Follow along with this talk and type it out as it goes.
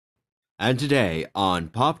And today on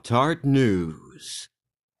PopTart News.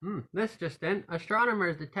 This just in,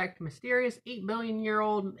 astronomers detect mysterious 8 billion year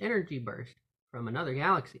old energy burst from another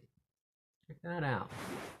galaxy. Check that out.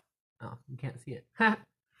 Oh, you can't see it.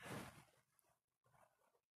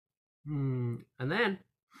 And then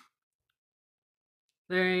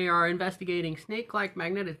they are investigating snake-like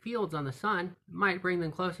magnetic fields on the sun. It might bring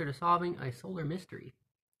them closer to solving a solar mystery.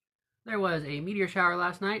 There was a meteor shower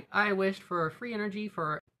last night. I wished for free energy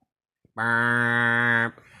for...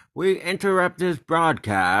 We interrupt this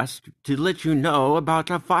broadcast to let you know about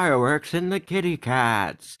the fireworks and the kitty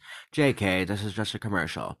cats. JK, this is just a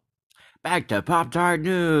commercial. Back to PopTart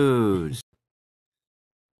News.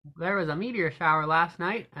 There was a meteor shower last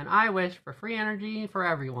night, and I wished for free energy for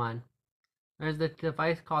everyone. There's the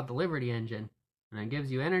device called the Liberty Engine, and it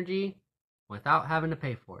gives you energy without having to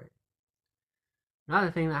pay for it.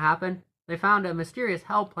 Another thing that happened, they found a mysterious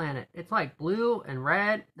hell planet. It's like blue and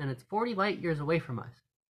red, and it's 40 light years away from us.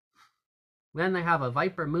 Then they have a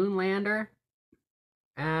Viper moon lander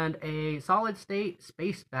and a solid-state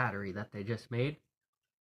space battery that they just made.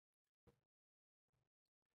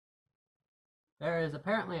 There is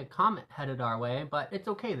apparently a comet headed our way, but it's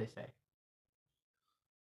okay, they say.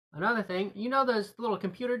 Another thing, you know those little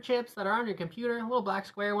computer chips that are on your computer, little black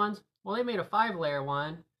square ones? Well, they made a 5-layer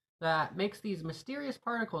one that makes these mysterious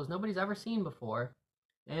particles nobody's ever seen before,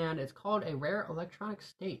 and it's called a rare electronic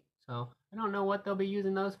state. So I don't know what they'll be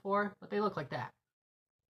using those for, but they look like that.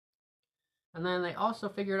 And then they also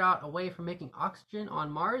figured out a way for making oxygen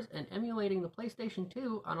on Mars and emulating the PlayStation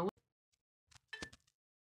 2 on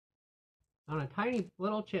a tiny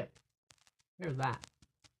little chip. Here's that.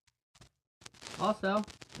 Also,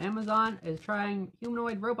 Amazon is trying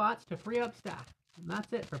humanoid robots to free up staff. And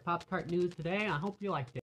that's it for PopTart News today. I hope you liked it.